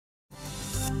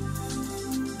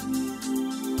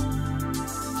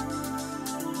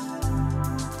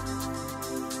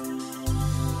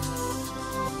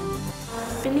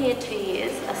here 2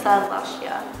 years. I started last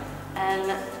year,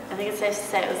 and I think it's safe to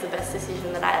say it was the best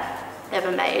decision that I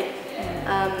ever made.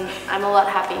 I'm a lot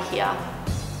happier here,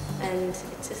 and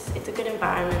it's a good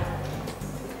environment.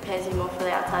 It prepares you more for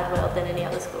the outside world than any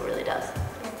other school really does.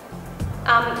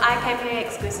 I came here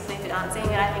exclusively for dancing,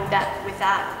 and I think that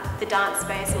without the dance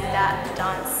space and without the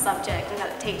dance subject and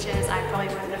without the teachers, I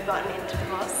probably wouldn't have gotten into the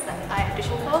course that I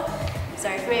auditioned for. So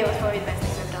for me, it was probably the best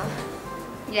thing I've done.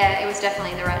 Yeah, it was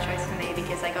definitely the right choice for me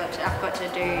because I've got to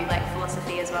do like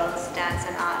philosophy as well as dance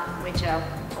and art, which are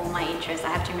all my interests. I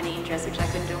have too many interests which I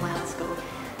couldn't do in my other school.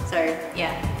 So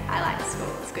yeah, I like the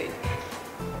school. It's good.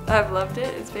 I've loved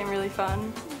it. It's been really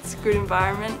fun. It's a good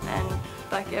environment and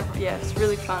yeah, it's a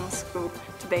really fun school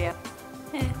to be at.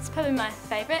 Yeah, it's probably my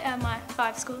favourite out of my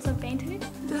 5 schools I've been to,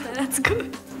 so that's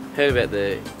good. Heard about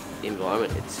the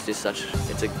environment. It's just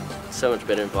so much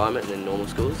better environment than normal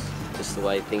schools. Just the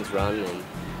way things run and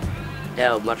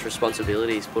how much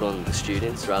responsibility is put on the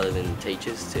students rather than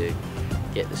teachers to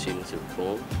get the students to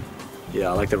perform. Yeah,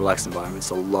 I like the relaxed environment. It's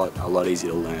a lot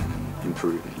easier to learn and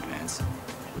improve and advance.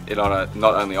 It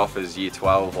not only offers Year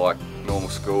 12 like normal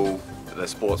school, the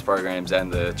sports programs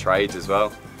and the trades as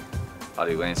well. I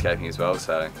do landscaping as well,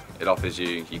 so it offers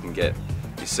you can get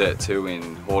your Cert 2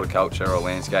 in horticulture or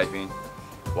landscaping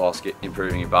whilst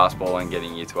improving your basketball and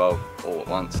getting Year 12 all at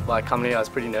once. Like coming here I was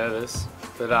pretty nervous,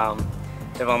 but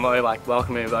everyone really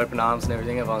welcomed me with open arms and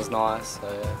everything. Everyone's nice,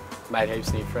 so yeah, made heaps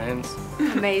of new friends.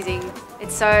 Amazing.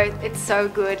 It's so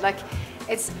good. Like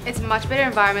it's a much better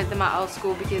environment than my old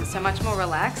school because it's so much more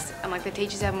relaxed and like the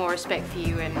teachers have more respect for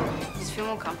you and you just feel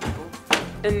more comfortable.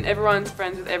 And everyone's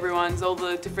friends with everyone's, all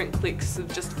the different cliques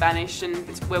have just vanished and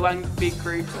we're one big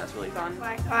group, so that's really fun.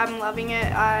 Like, I'm loving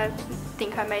it. I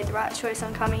think I made the right choice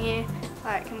on coming here,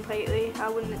 like completely. I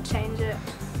wouldn't change it.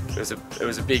 It's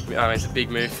a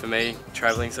big move for me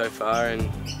travelling so far and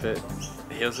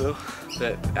Hillsville,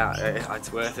 but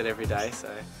it's worth it every day. So.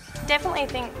 Definitely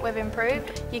think we've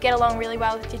improved. You get along really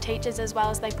well with your teachers as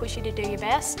well as they push you to do your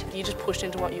best. You just pushed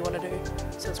into what you want to do,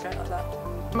 so it's great like that.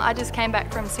 I just came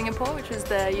back from Singapore, which was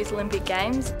the Youth Olympic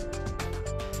Games.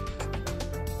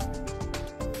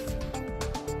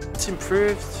 It's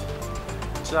improved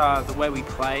the way we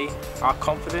play, our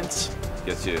confidence.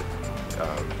 Gets you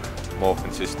more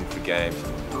consistent for games.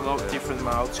 A lot different than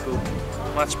my old school,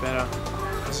 much better.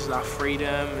 This is our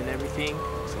freedom and everything.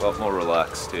 It's a lot more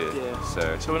relaxed here.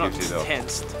 Yeah. So we're not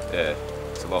tensed. Yeah,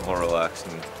 it's a lot more relaxed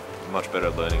and much better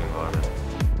learning environment.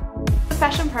 The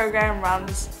fashion program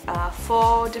runs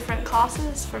 4 different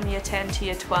classes from Year 10 to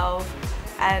Year 12,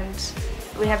 and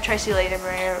we have Tracy Leda,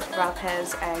 Maria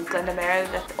Ralpez and Glenda Mera,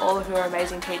 all of who are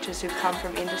amazing teachers who've come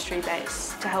from industry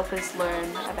base to help us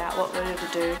learn about what we're to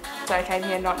do. So I came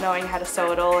here not knowing how to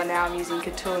sew at all, and now I'm using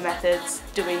couture methods,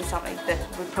 doing something that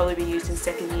would probably be used in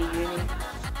 2nd year uni.